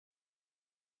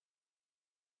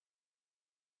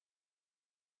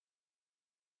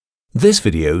This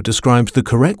video describes the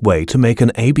correct way to make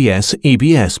an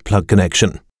ABS-EBS plug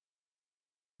connection.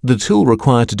 The tool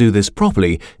required to do this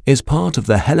properly is part of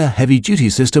the Hella heavy-duty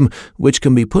system, which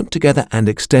can be put together and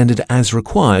extended as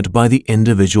required by the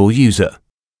individual user.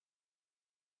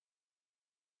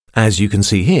 As you can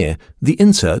see here, the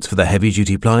inserts for the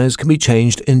heavy-duty pliers can be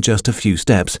changed in just a few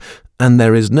steps, and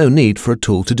there is no need for a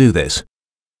tool to do this.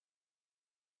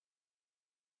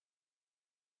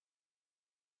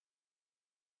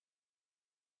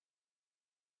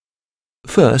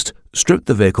 First, strip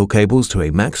the vehicle cables to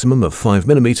a maximum of 5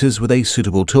 mm with a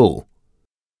suitable tool.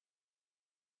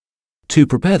 To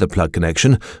prepare the plug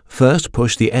connection, first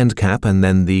push the end cap and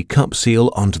then the cup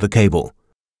seal onto the cable.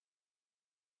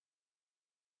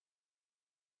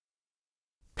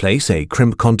 Place a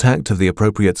crimp contact of the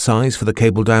appropriate size for the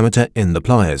cable diameter in the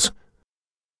pliers.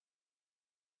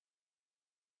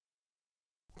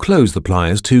 Close the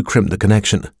pliers to crimp the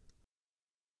connection.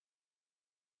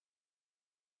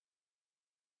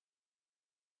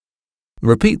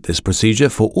 Repeat this procedure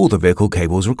for all the vehicle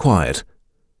cables required.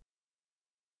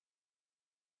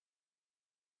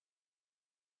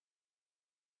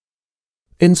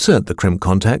 Insert the crimp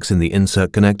contacts in the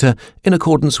insert connector in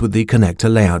accordance with the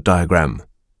connector layout diagram.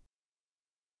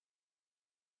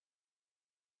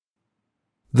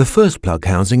 The first plug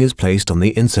housing is placed on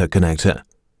the insert connector.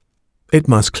 It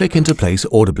must click into place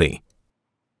audibly.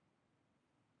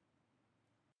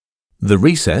 The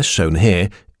recess shown here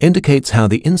indicates how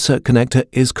the insert connector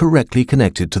is correctly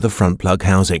connected to the front plug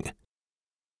housing.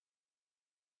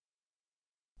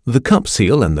 The cup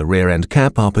seal and the rear end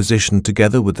cap are positioned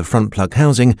together with the front plug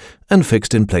housing and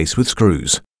fixed in place with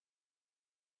screws.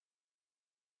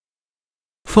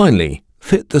 Finally,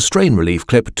 fit the strain relief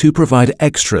clip to provide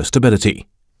extra stability.